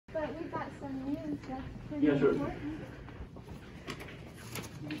the news. That's pretty important.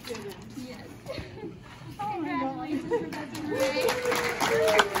 Yes. Congratulations, Professor Marais.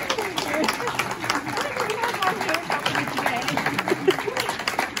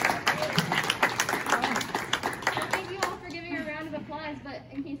 Thank you all for giving a round of applause, but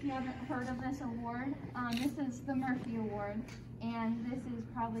in case you haven't heard of this award, this is the Murphy Award, and this is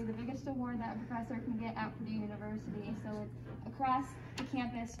probably the biggest award that a professor can get at Purdue University. So it's across the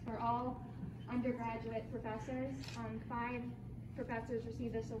campus for all undergraduate professors. 5 professors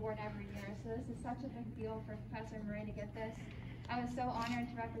receive this award every year, so this is such a big deal for Professor Marais to get this. I was so honored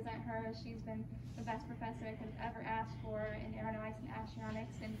to represent her. She's been the best professor I could have ever asked for in aeronautics and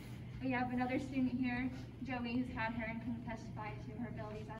astronautics, and we have another student here, Joey, who's had her and can testify to her abilities.